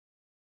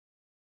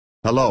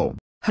Hello.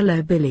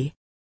 Hello, Billy.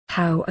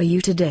 How are you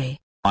today?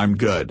 I'm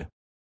good.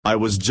 I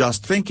was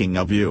just thinking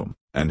of you,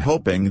 and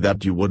hoping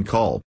that you would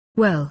call.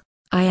 Well,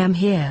 I am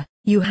here,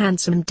 you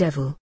handsome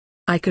devil.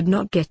 I could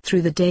not get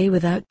through the day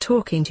without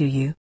talking to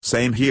you.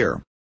 Same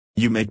here.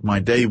 You make my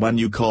day when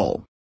you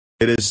call.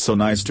 It is so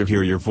nice to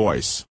hear your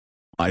voice.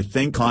 I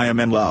think I am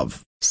in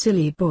love.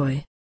 Silly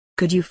boy.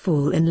 Could you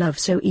fall in love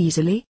so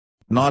easily?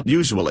 Not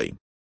usually.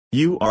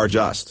 You are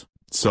just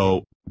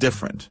so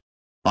different.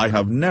 I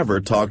have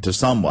never talked to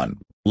someone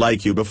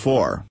like you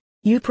before.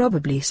 You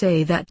probably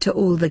say that to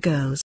all the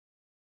girls.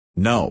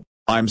 No,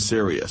 I'm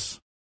serious.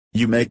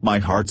 You make my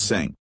heart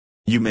sing.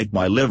 You make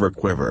my liver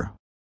quiver.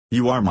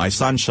 You are my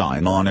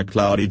sunshine on a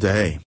cloudy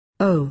day.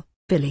 Oh,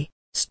 Billy,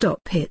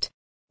 stop it.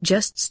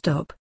 Just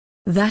stop.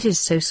 That is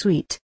so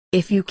sweet.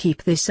 If you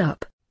keep this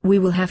up, we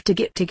will have to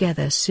get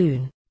together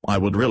soon. I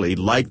would really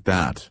like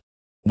that.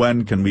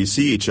 When can we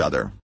see each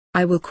other?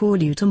 I will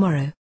call you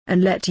tomorrow,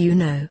 and let you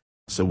know.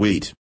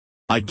 Sweet.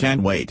 I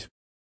can't wait.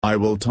 I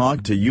will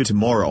talk to you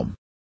tomorrow.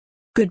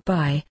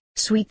 Goodbye,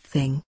 sweet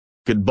thing.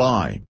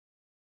 Goodbye.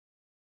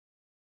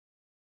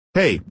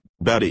 Hey,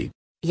 Betty.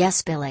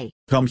 Yes, Billy.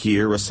 Come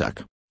here a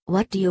sec.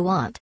 What do you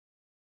want?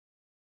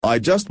 I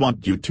just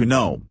want you to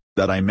know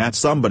that I met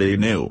somebody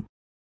new.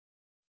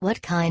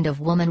 What kind of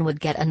woman would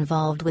get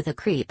involved with a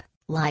creep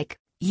like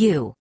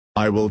you?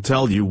 I will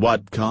tell you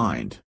what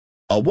kind.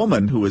 A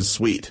woman who is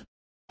sweet.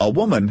 A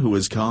woman who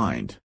is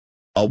kind.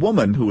 A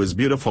woman who is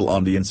beautiful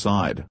on the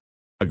inside.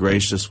 A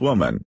gracious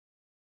woman.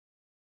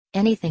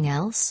 Anything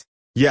else?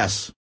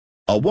 Yes.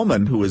 A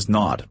woman who is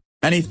not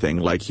anything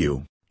like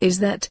you. Is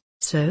that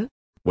so?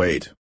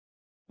 Wait.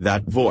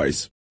 That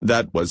voice,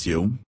 that was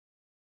you?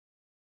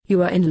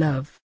 You are in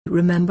love,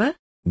 remember?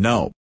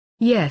 No.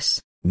 Yes.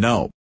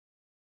 No.